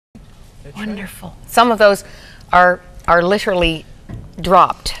That's Wonderful. Right. Some of those are literally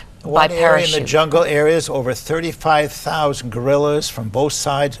dropped by One area in the parachute. jungle areas, over 35,000 guerrillas from both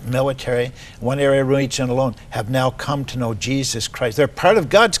sides, military, one area region alone, have now come to know Jesus Christ. They're part of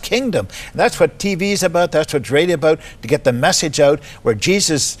God's kingdom. And that's what TV is about, that's what radio about, to get the message out, where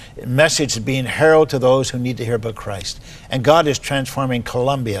Jesus' message is being heralded to those who need to hear about Christ. And God is transforming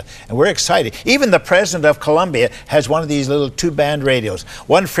Colombia, and we're excited. Even the president of Colombia has one of these little two-band radios.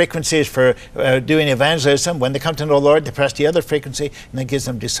 One frequency is for doing evangelism. When they come to know the Lord, they press the other frequency, and that gives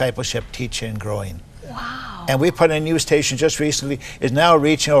them discipleship, teaching, and growing. Wow. And we put in a new station just recently, is now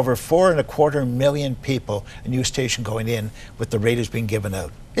reaching over 4.25 million people, a new station going in with the radios being given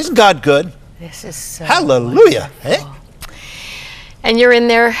out. Isn't God good? This is so Hallelujah. Eh? And you're in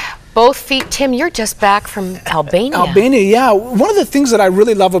there, both feet. Tim, you're just back from Albania. Albania, yeah. One of the things that I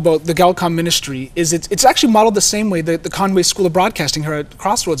really love about the Galcom ministry is it's actually modeled the same way that the Conway School of Broadcasting here at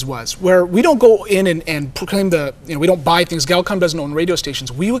Crossroads was, where we don't go in and proclaim we don't buy things. Galcom doesn't own radio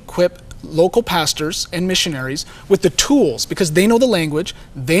stations. We equip local pastors and missionaries with the tools, because they know the language,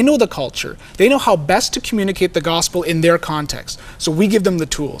 they know the culture, they know how best to communicate the gospel in their context. So we give them the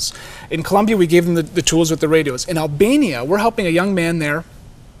tools. In Colombia, we gave them the tools with the radios. In Albania, we're helping a young man there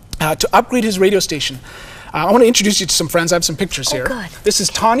to upgrade his radio station. I want to introduce you to some friends. I have some pictures here. Good. This is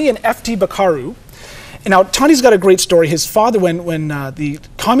Tani and FT Bakaru. And now, Tani's got a great story. His father, when the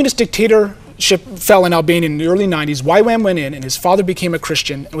communist dictatorship fell in Albania in the early 90s, YWAM went in, and his father became a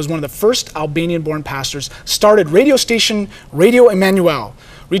Christian and was one of the first Albanian-born pastors, started radio station Radio Emmanuel,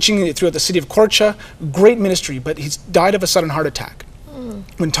 reaching throughout the city of Korça. Great ministry, but he died of a sudden heart attack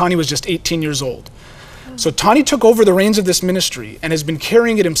when Tani was just 18 years old. So Tani took over the reins of this ministry and has been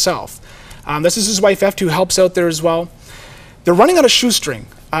carrying it himself. This is his wife, Eft, who helps out there as well. They're running on a shoestring.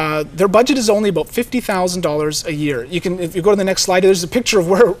 Their budget is only about $50,000 a year. If you go to the next slide, there's a picture of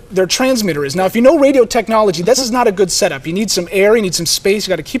where their transmitter is. Now, if you know radio technology, this is not a good setup. You need some air, you need some space,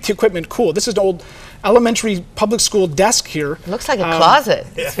 you got to keep the equipment cool. This is an old elementary public school desk here. It looks like a closet.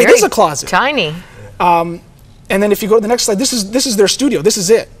 It is a closet. Tiny. And then if you go to the next slide, this is their studio. This is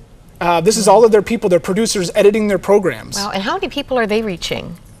it. This is all of their people, their producers, editing their programs. Wow, and how many people are they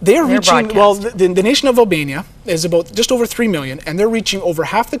reaching? They're reaching, well, the nation of Albania is about just over 3 million, and they're reaching over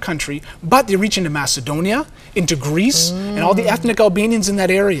half the country, but they reach into Macedonia, into Greece, and all the ethnic Albanians in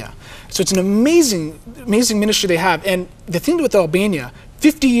that area. So it's an amazing, amazing ministry they have. And the thing with Albania,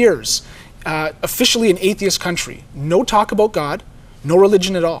 50 years, officially an atheist country, no talk about God, no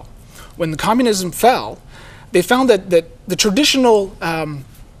religion at all. When the communism fell, they found that the traditional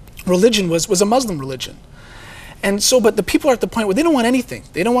religion was a Muslim religion. And so, but the people are at the point where they don't want anything.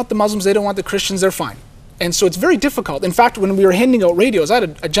 They don't want the Muslims, they don't want the Christians, they're fine. And so it's very difficult. In fact, when we were handing out radios, I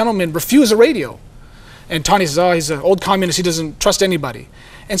had a gentleman refuse a radio. And Tani says, oh, he's an old communist, he doesn't trust anybody.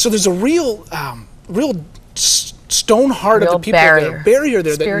 And so there's a real stone heart of the people there, barrier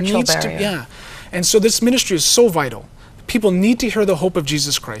there that needs to, yeah. And so this ministry is so vital. People need to hear the hope of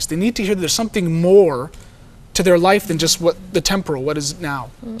Jesus Christ. They need to hear that there's something more to their life than just what the temporal, what is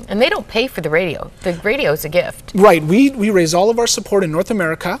now. And they don't pay for the radio. The radio is a gift. Right. We raise all of our support in North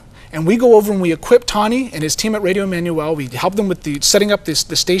America, and we go over and we equip Tani and his team at Radio Emmanuel. We help them with setting up the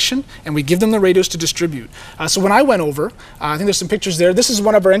station, and we give them the radios to distribute. So when I went over, I think there's some pictures there. This is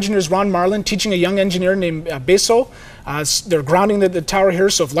one of our engineers, Ron Marlin, teaching a young engineer named Beso. They're grounding the tower here,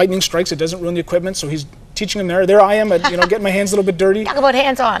 so if lightning strikes, it doesn't ruin the equipment. So he's teaching them there. There I am, getting my hands a little bit dirty. Talk about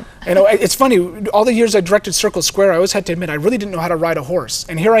hands-on. It's funny, all the years I directed Circle Square, I always had to admit I really didn't know how to ride a horse.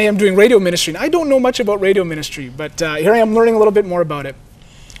 And here I am doing radio ministry. And I don't know much about radio ministry, but here I am learning a little bit more about it.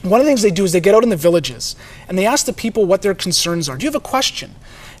 One of the things they do is they get out in the villages and they ask the people what their concerns are. Do you have a question?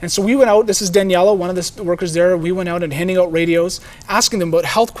 And so we went out, this is Daniela, one of the workers there, we went out and handing out radios, asking them about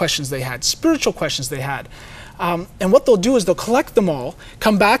health questions they had, spiritual questions they had. And what they'll do is they'll collect them all,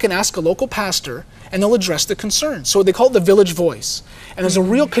 come back and ask a local pastor, and they'll address the concerns. So they call it the village voice. And there's a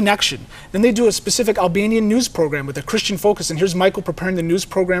real connection. Then they do a specific Albanian news program with a Christian focus. And here's Michael preparing the news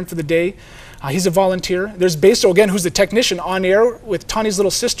program for the day. He's a volunteer. There's Beso, again, who's the technician, on air with Tani's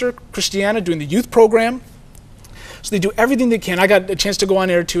little sister, Christiana, doing the youth program. So they do everything they can. I got a chance to go on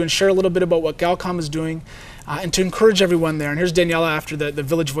air too and share a little bit about what Galcom is doing and to encourage everyone there. And here's Daniela after the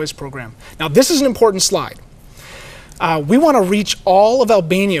Village Voice program. Now, this is an important slide. We want to reach all of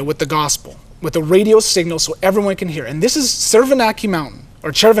Albania with the gospel, with a radio signal so everyone can hear. And this is Cervenaki Mountain, or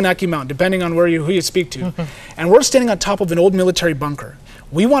Chervenaki Mountain, depending on who you speak to. And we're standing on top of an old military bunker.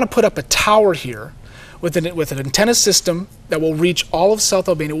 We want to put up a tower here with an antenna system that will reach all of South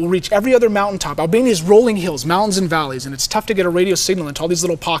Albania. It will reach every other mountaintop. Albania is rolling hills, mountains and valleys, and it's tough to get a radio signal into all these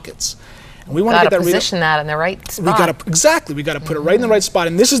little pockets. And we want to get that position that in the right spot. We got to put it right in the right spot.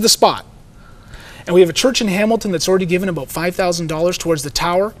 And this is the spot. And we have a church in Hamilton that's already given about $5,000 towards the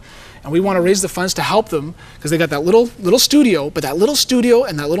tower. And we want to raise the funds to help them because they got that little studio, but that little studio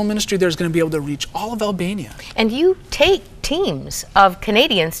and that little ministry there is going to be able to reach all of Albania. And you take teams of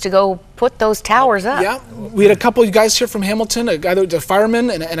Canadians to go put those towers up. Yeah, we had a couple of guys here from Hamilton, a guy that's a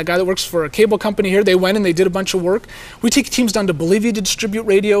fireman and a guy that works for a cable company here. They went and they did a bunch of work. We take teams down to Bolivia to distribute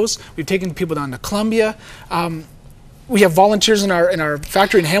radios. We've taken people down to Colombia. We have volunteers in our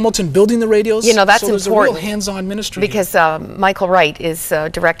factory in Hamilton building the radios. You know, that's so there's important. a real hands-on ministry because Michael Wright is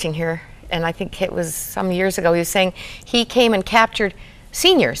directing here, and I think it was some years ago, he was saying he came and captured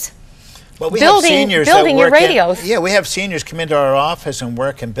seniors. Well, we have seniors building that your work radios. Yeah, we have seniors come into our office and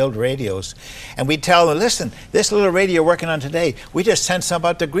work and build radios. And we tell them, listen, this little radio you're working on today, we just sent some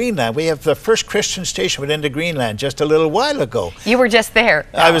out to Greenland. We have the first Christian station went into Greenland just a little while ago. You were just there.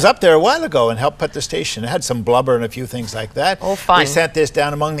 I was up there a while ago and helped put the station. It had some blubber and a few things like that. Oh, fun. We sent this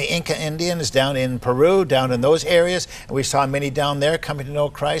down among the Inca Indians, down in Peru, down in those areas. And we saw many down there coming to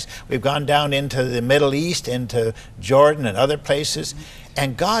know Christ. We've gone down into the Middle East, into Jordan and other places.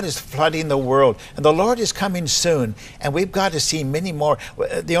 And God is flooding the world. And the Lord is coming soon. And we've got to see many more.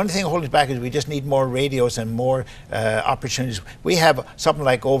 The only thing holding us back is we just need more radios and more opportunities. We have something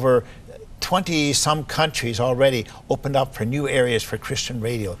like over 20-some countries already opened up for new areas for Christian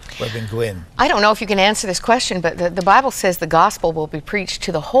radio where we can go in. I don't know if you can answer this question, but the Bible says the gospel will be preached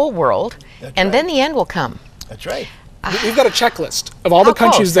to the whole world, and then the end will come. That's right. We've got a checklist of all the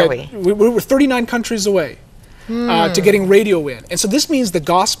countries that we're 39 countries away to getting radio in. And so this means the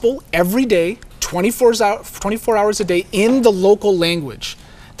gospel every day, 24 hours a day in the local language.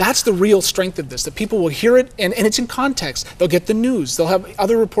 That's the real strength of this, that people will hear it, and it's in context. They'll get the news, they'll have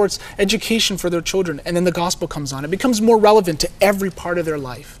other reports, education for their children, and then the gospel comes on. It becomes more relevant to every part of their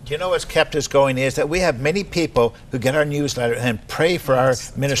life. Do you know what's kept us going is that we have many people who get our newsletter and pray for our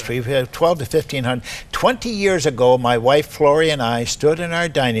ministry. We have 12 to 1,500. 20 years ago, my wife Flory and I stood in our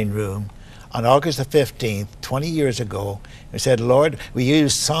dining room on August the 15th, 20 years ago, we said, Lord, we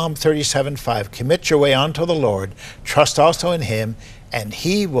used Psalm 37:5, commit your way unto the Lord, trust also in Him, and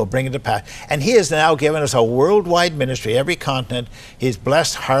He will bring it to pass. And He has now given us a worldwide ministry, every continent. He's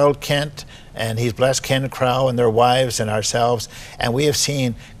blessed Harold Kent, and He's blessed Ken Crow and their wives and ourselves. And we have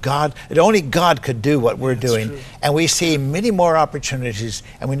seen God, only God could do what we're doing. True. And we see many more opportunities,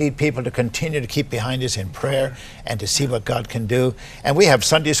 and we need people to continue to keep behind us in prayer and to see what God can do. And we have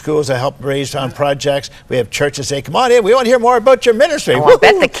Sunday schools that help raise on projects. We have churches say, come on in, we want to hear more about your ministry. Oh, I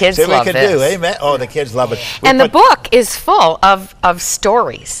bet the kids love this. Do. Amen. Oh, the kids love it. And the book is full of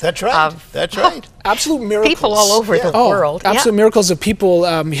stories. That's right. That's right. Absolute miracles. People all over the world. Absolute miracles of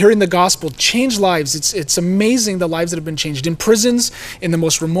people hearing the gospel change lives. It's amazing the lives that have been changed. In prisons, in the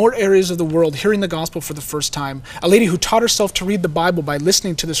most remote areas of the world, hearing the gospel for the first time. A lady who taught herself to read the Bible by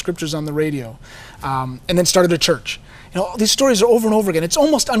listening to the scriptures on the radio, and then started a church. You know, these stories are over and over again. It's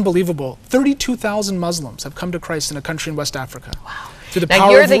almost unbelievable. 32,000 Muslims have come to Christ in a country in West Africa. Wow. The now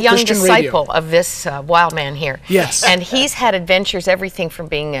you're the young disciple of this wild man here. Yes. And he's had adventures, everything from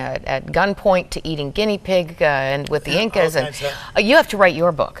being at gunpoint to eating guinea pig and with the Incas. And you have to write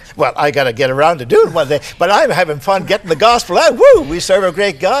your book. Well, I got to get around to doing one day. But I'm having fun getting the gospel out. Woo! We serve a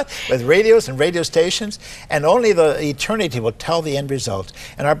great God with radios and radio stations, and only the eternity will tell the end result.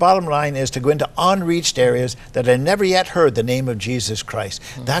 And our bottom line is to go into unreached areas that have never yet heard the name of Jesus Christ.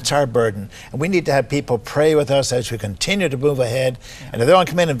 That's our burden. And we need to have people pray with us as we continue to move ahead. And if they want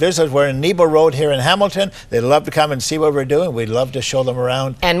to come in and visit us, we're in Nebo Road here in Hamilton. They'd love to come and see what we're doing. We'd love to show them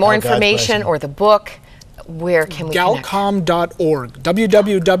around. And more information or the book, where can we Galcom.org.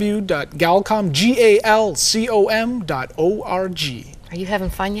 www.galcom.org. Are you having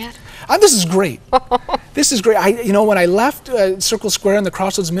fun yet? This is great. This is great. You know, when I left Circle Square and the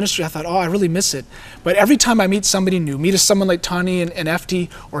Crossroads Ministry, I thought, oh, I really miss it. But every time I meet somebody new, meet someone like Tani and FD,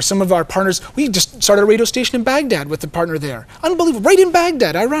 or some of our partners, we just started a radio station in Baghdad with the partner there. Unbelievable. Right in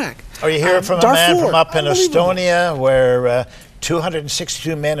Baghdad, Iraq. Or you hear from a man from up in Estonia where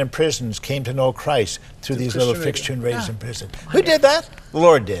 262 men in prisons came to know Christ through these little fixed-tune radios in prison. Who did that? The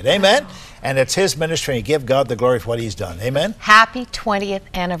Lord did. Amen? And it's His ministry, and give God the glory for what He's done. Amen? Happy 20th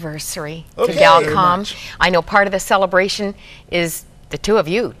anniversary to Galcom. I know part of the celebration is the two of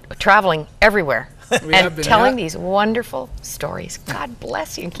you traveling everywhere and telling these wonderful stories. God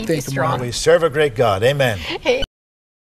bless you and keep you strong. We serve a great God. Amen.